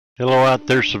Hello out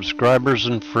there, subscribers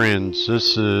and friends.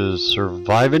 This is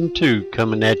Surviving 2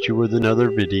 coming at you with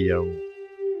another video.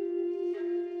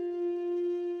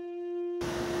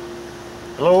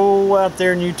 Hello out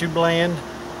there in YouTube land.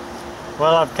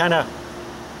 Well, I've kind of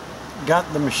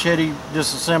got the machete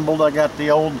disassembled. I got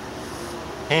the old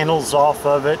handles off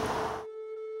of it.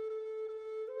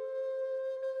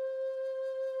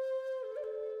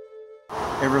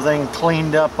 Everything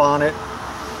cleaned up on it.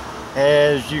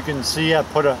 As you can see, I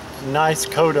put a nice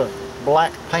coat of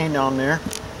black paint on there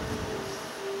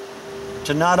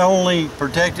to not only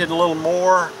protect it a little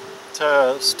more,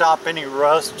 to stop any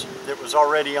rust that was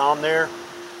already on there.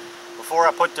 Before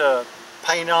I put the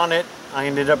paint on it, I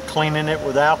ended up cleaning it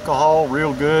with alcohol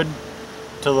real good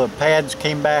till the pads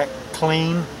came back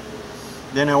clean.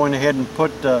 Then I went ahead and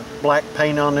put the black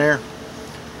paint on there,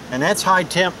 and that's high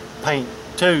temp paint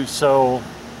too, so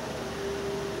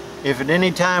if at any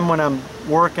time when I'm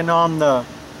working on the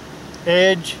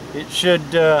edge, it should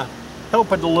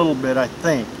help it a little bit, I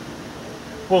think.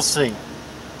 We'll see.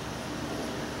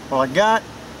 Well, I got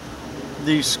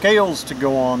these scales to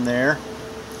go on there.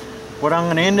 What I'm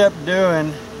going to end up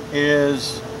doing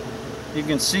is, you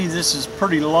can see this is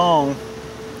pretty long,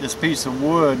 this piece of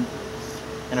wood,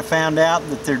 and I found out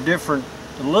that they're different,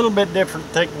 a little bit different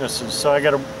thicknesses, so I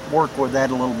got to work with that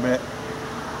a little bit.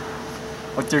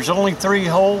 But there's only 3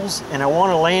 holes, and I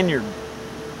want a lanyard.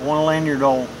 I want a lanyard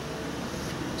hole.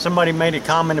 Somebody made a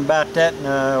comment about that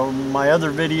in my other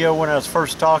video when I was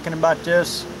first talking about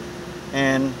this.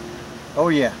 And, oh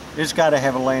yeah, it's got to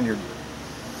have a lanyard.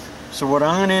 So what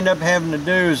I'm going to end up having to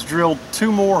do is drill 2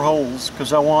 more holes,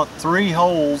 because I want 3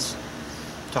 holes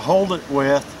to hold it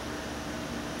with,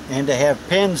 and to have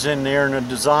pins in there in a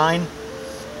design.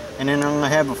 And then I'm going to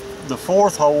have the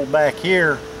 4th hole back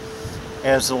here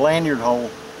as the lanyard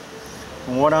hole.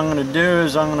 And what I'm going to do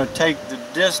is I'm going to take the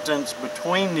distance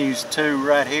between these 2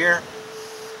 right here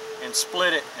and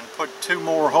split it and put 2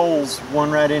 more holes, one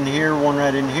right in here, one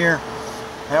right in here.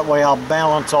 That way I'll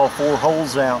balance all 4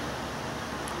 holes out.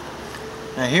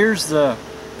 Now here's the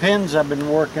pins I've been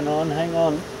working on. Hang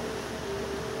on.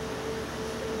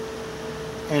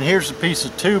 And here's a piece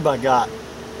of tube I got.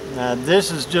 Now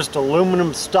this is just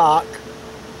aluminum stock.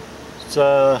 It's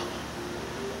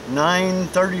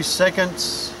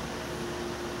 9/32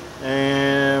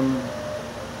 and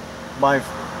by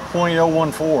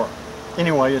 0.014.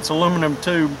 Anyway, it's aluminum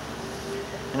tube,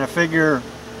 and I figure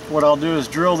what I'll do is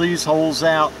drill these holes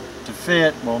out to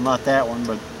fit, well, not that one,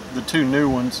 but the 2 new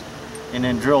ones, and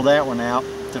then drill that one out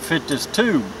to fit this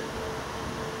tube.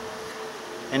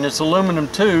 And this aluminum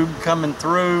tube coming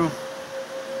through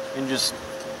and just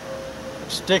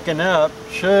sticking up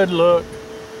should look,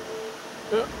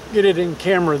 get it in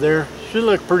camera there, should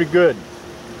look pretty good.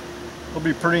 It'll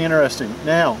be pretty interesting.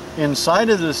 Now, inside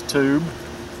of this tube,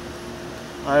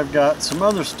 I've got some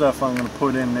other stuff I'm going to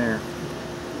put in there.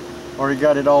 Already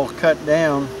got it all cut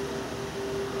down.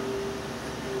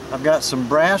 I've got some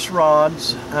brass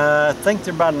rods. I think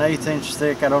they're about an 1/8 inch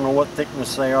thick. I don't know what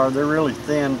thickness they are. They're really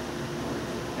thin.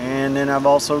 And then I've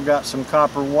also got some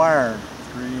copper wire.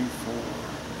 3, 4,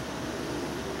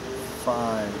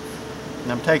 5.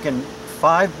 And I'm taking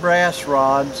 5 brass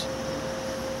rods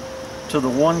to the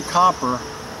 1 copper,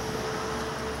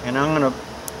 and I'm going to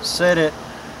set it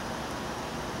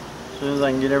as soon as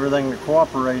I can get everything to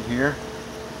cooperate here.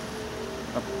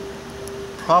 I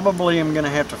probably am going to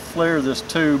have to flare this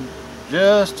tube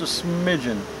just a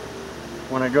smidgen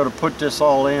when I go to put this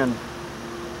all in.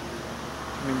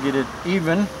 Let me get it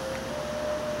even.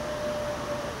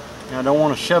 Now, I don't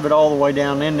want to shove it all the way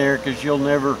down in there, because you'll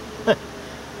never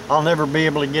I'll never be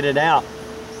able to get it out.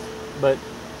 But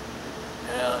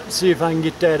let's see if I can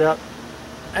get that up.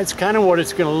 That's kind of what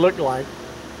it's going to look like.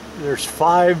 There's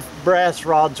 5 brass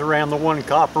rods around the 1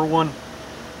 copper one,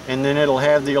 and then it'll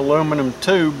have the aluminum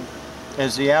tube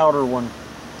as the outer one.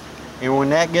 And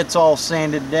when that gets all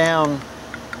sanded down,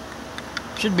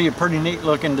 should be a pretty neat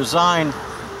looking design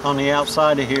on the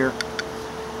outside of here.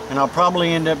 And I'll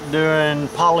probably end up doing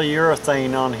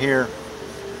polyurethane on here.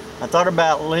 I thought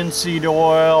about linseed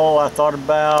oil, I thought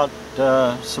about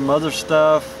some other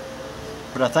stuff,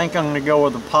 but I think I'm going to go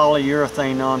with the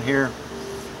polyurethane on here.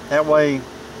 That way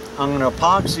I'm going to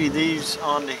epoxy these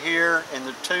onto here and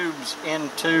the tubes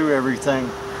into everything.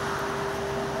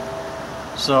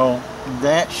 So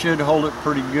that should hold it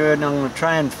pretty good. And I'm going to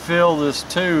try and fill this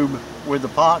tube with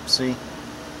epoxy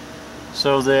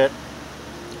so that,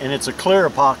 and it's a clear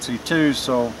epoxy too,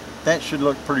 so that should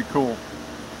look pretty cool.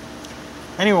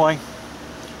 Anyway,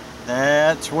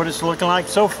 that's what it's looking like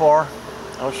so far.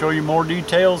 I'll show you more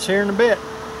details here in a bit.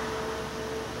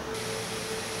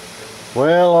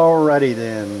 Well, alrighty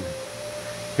then.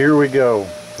 here we go.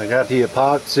 I got the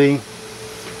epoxy,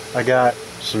 I got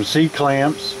some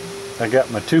C-clamps, I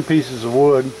got my 2 pieces of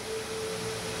wood,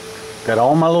 got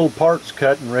all my little parts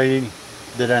cut and ready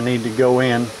that I need to go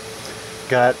in,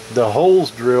 got the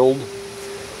holes drilled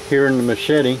here in the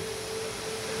machete.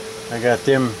 I got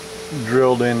them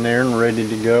drilled in there and ready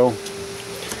to go.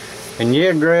 And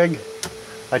yeah, Greg,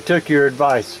 I took your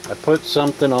advice. I put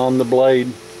something on the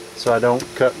blade so I don't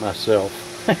cut myself.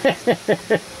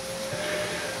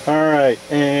 Alright,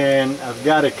 and I've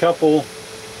got a couple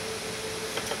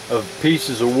of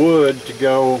pieces of wood to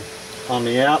go on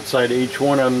the outside of each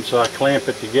one of them, so I clamp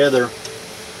it together.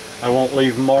 I won't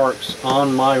leave marks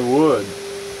on my wood.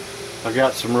 I've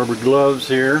got some rubber gloves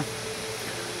here,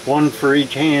 one for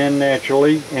each hand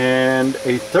naturally, and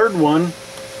a third one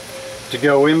to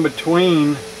go in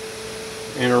between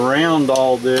and around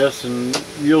all this, and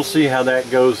you'll see how that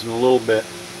goes in a little bit.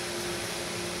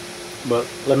 But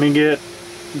let me get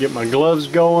my gloves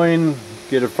going,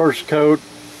 get a first coat.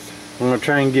 I'm going to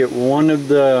try and get one of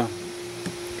the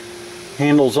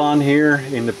handles on here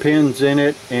and the pins in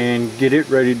it and get it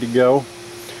ready to go,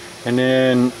 and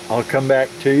then I'll come back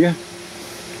to you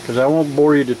because I won't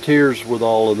bore you to tears with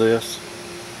all of this.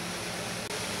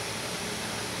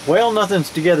 Well, nothing's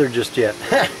together just yet.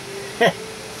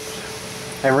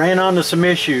 I ran onto some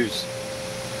issues.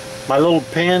 My little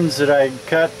pins that I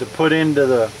cut to put into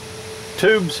the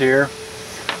tubes here,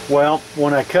 well,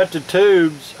 when I cut the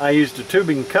tubes I used a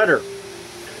tubing cutter,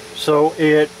 so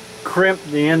it crimped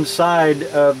the inside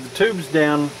of the tubes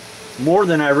down more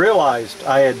than I realized.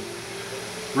 I had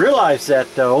realized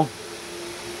that though,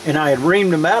 and I had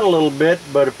reamed them out a little bit,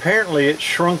 but apparently it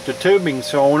shrunk the tubing.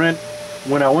 So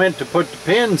when I went to put the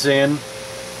pins in,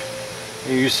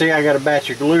 you see I got a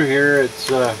batch of glue here. It's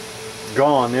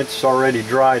gone. It's already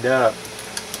dried up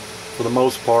for the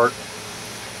most part.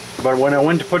 But when I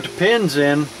went to put the pins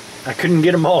in, I couldn't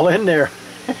get them all in there.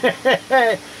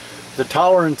 The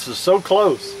tolerance is so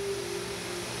close.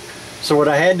 So what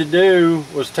I had to do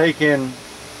was put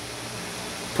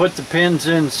the pins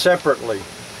in separately.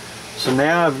 So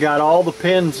now I've got all the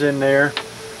pins in there.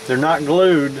 They're not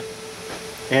glued.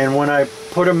 And when I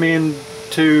put them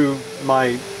into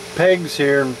my pegs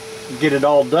here and get it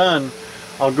all done,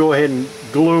 I'll go ahead and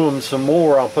glue them some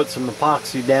more. I'll put some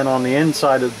epoxy down on the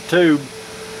inside of the tube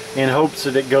in hopes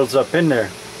that it goes up in there.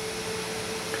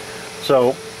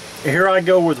 So here I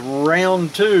go with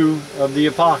round 2 of the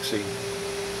epoxy.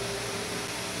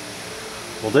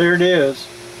 Well, there it is.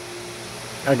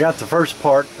 I got the first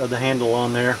part of the handle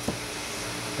on there,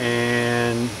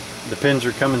 and the pins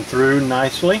are coming through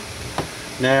nicely.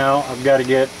 Now I've got to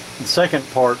get the second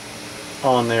part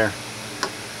on there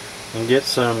and get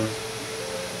some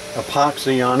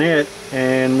epoxy on it,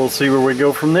 and we'll see where we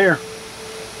go from there.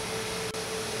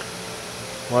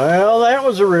 Well, that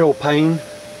was a real pain.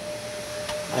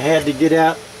 I had to get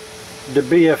out the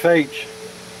BFH,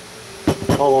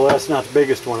 although that's not the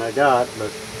biggest one I got,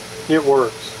 but it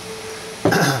works.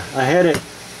 I had it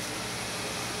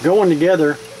going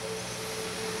together.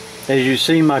 As you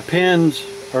see, my pins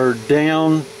are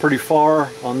down pretty far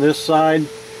on this side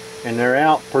and they're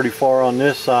out pretty far on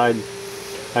this side.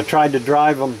 I tried to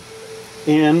drive them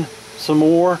in some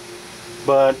more,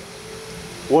 but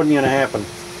wasn't going to happen.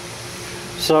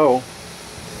 So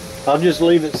I'll just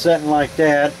leave it setting like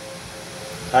that.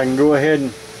 I can go ahead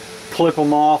and clip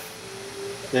them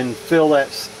off, then fill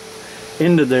that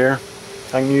into there.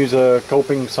 I can use a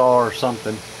coping saw or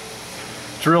something.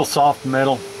 It's real soft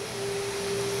metal.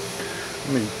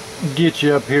 Let me get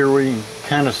you up here where you can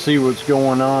kind of see what's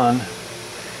going on.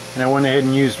 And I went ahead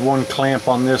and used one clamp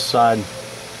on this side.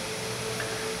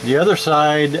 The other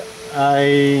side,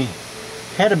 I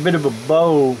had a bit of a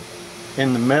bow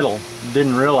in the metal.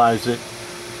 Didn't realize it.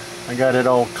 I got it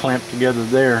all clamped together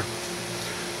there.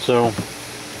 So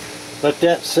let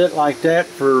that sit like that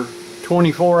for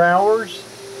 24 hours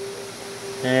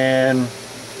and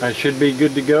I should be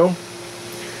good to go.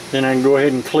 Then I can go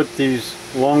ahead and clip these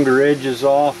longer edges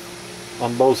off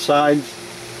on both sides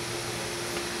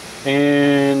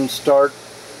and start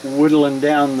whittling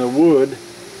down the wood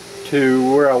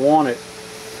to where I want it.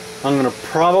 I'm going to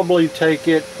probably take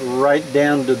it right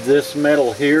down to this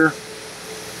metal here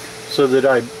so that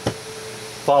I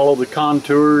follow the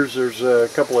contours. There's a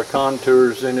couple of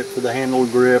contours in it for the handle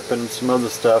grip and some other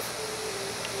stuff.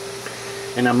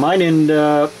 And I might end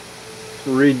up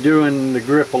redoing the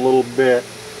grip a little bit.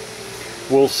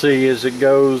 We'll see as it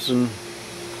goes and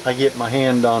I get my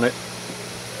hand on it.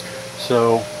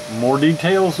 So more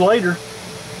details later.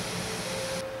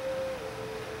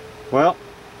 Well,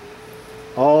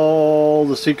 all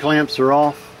the C-clamps are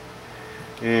off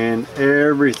and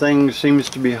everything seems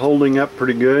to be holding up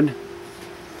pretty good.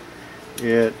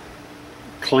 It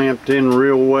clamped in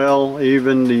real well,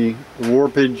 even the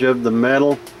warpage of the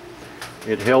metal,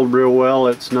 it held real well.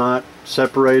 It's not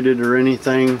separated or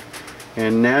anything.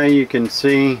 And now you can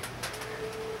see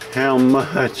how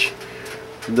much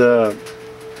the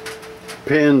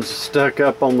pins stuck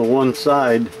up on the one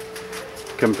side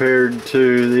compared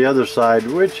to the other side,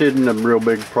 which isn't a real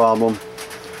big problem.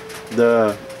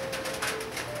 The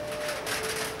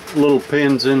little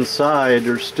pins inside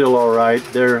are still alright.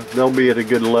 They'll be at a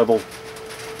good level.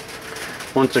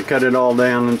 Once I cut it all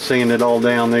down and sand it all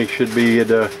down, they should be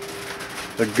at a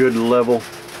good level.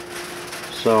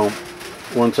 So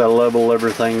once I level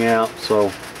everything out,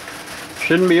 so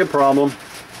shouldn't be a problem.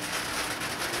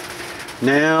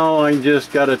 Now I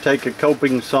just got to take a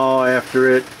coping saw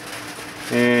after it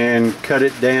and cut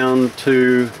it down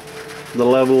to the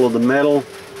level of the metal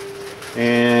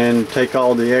and take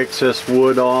all the excess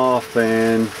wood off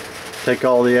and take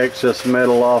all the excess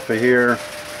metal off of here.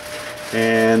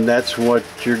 And that's what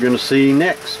you're going to see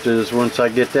next, is once I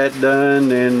get that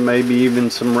done, and maybe even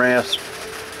some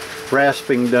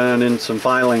rasping done and some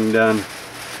filing done,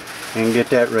 and get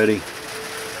that ready.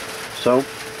 So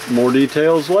more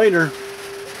details later.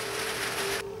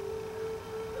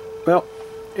 Well,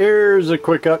 here's a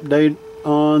quick update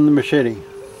on the Machete.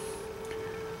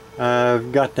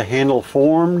 I've got the handle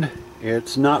formed.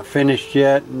 It's not finished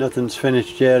yet. Nothing's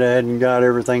finished yet. I hadn't got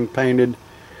everything painted,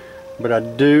 but I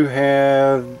do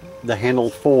have the handle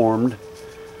formed.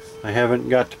 I haven't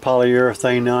got the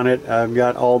polyurethane on it. I've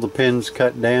got all the pins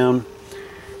cut down,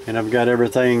 and I've got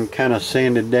everything kind of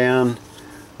sanded down.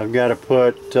 I've got to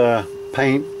put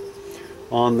paint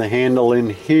on the handle in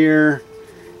here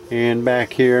and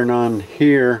back here and on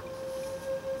here,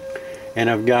 and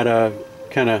I've got to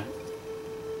kind of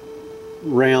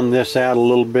round this out a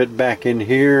little bit back in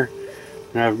here,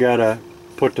 and I've got to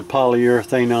put the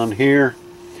polyurethane on here,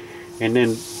 and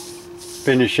then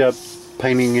finish up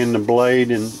painting in the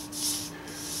blade and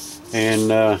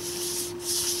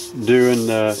doing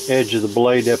the edge of the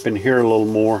blade up in here a little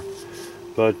more.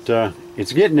 But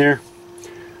it's getting there.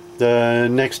 The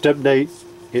next update,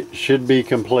 it should be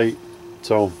complete.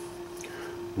 So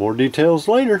more details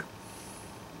later.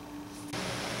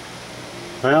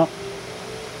 Well,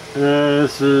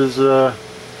 this is the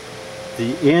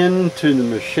end to the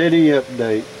Machete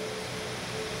update.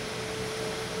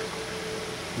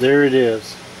 There it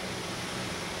is.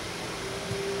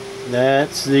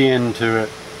 That's the end to it.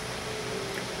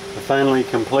 I finally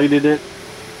completed it.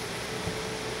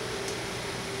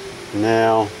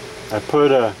 Now I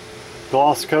put a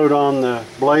gloss coat on the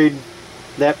blade.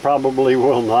 That probably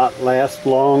will not last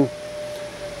long,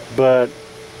 but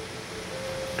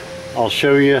I'll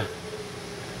show you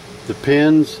the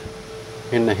pins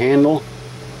in the handle,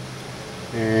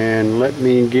 and let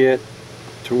me get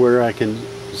to where I can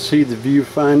see the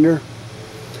viewfinder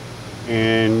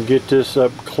and get this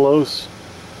up close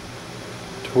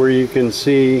to where you can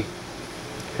see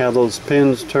how those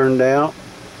pins turned out.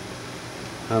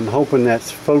 I'm hoping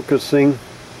that's focusing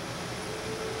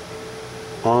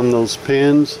on those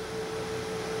pins,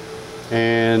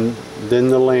 and then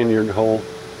the lanyard hole.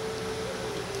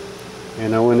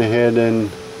 And I went ahead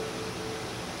and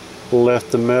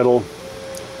left the metal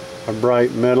a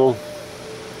bright metal,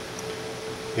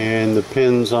 and the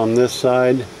pins on this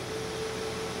side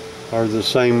are the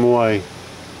same way.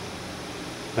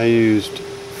 I used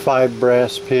 5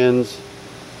 brass pins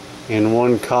and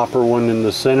 1 copper one in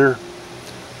the center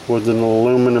with an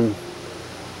aluminum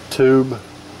tube,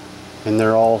 and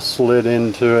they're all slid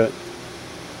into it.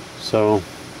 So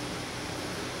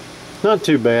not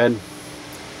too bad.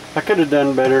 I could have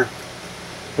done better,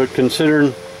 but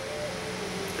considering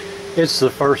it's the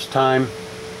first time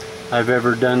I've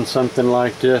ever done something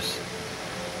like this,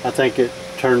 I think it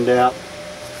turned out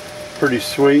pretty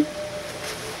sweet,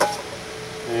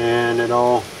 and it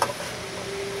all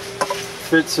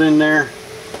fits in there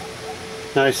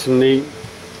nice and neat.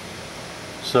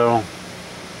 So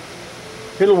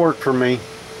it'll work for me.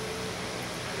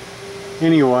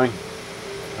 Anyway,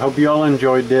 I hope you all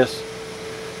enjoyed this.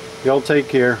 Y'all take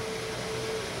care.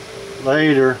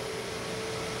 Later.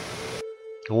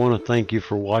 I want to thank you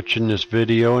for watching this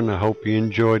video, and I hope you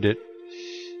enjoyed it.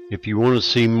 If you want to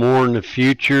see more in the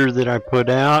future that I put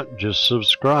out, just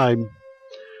subscribe.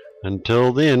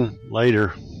 Until then,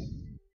 later.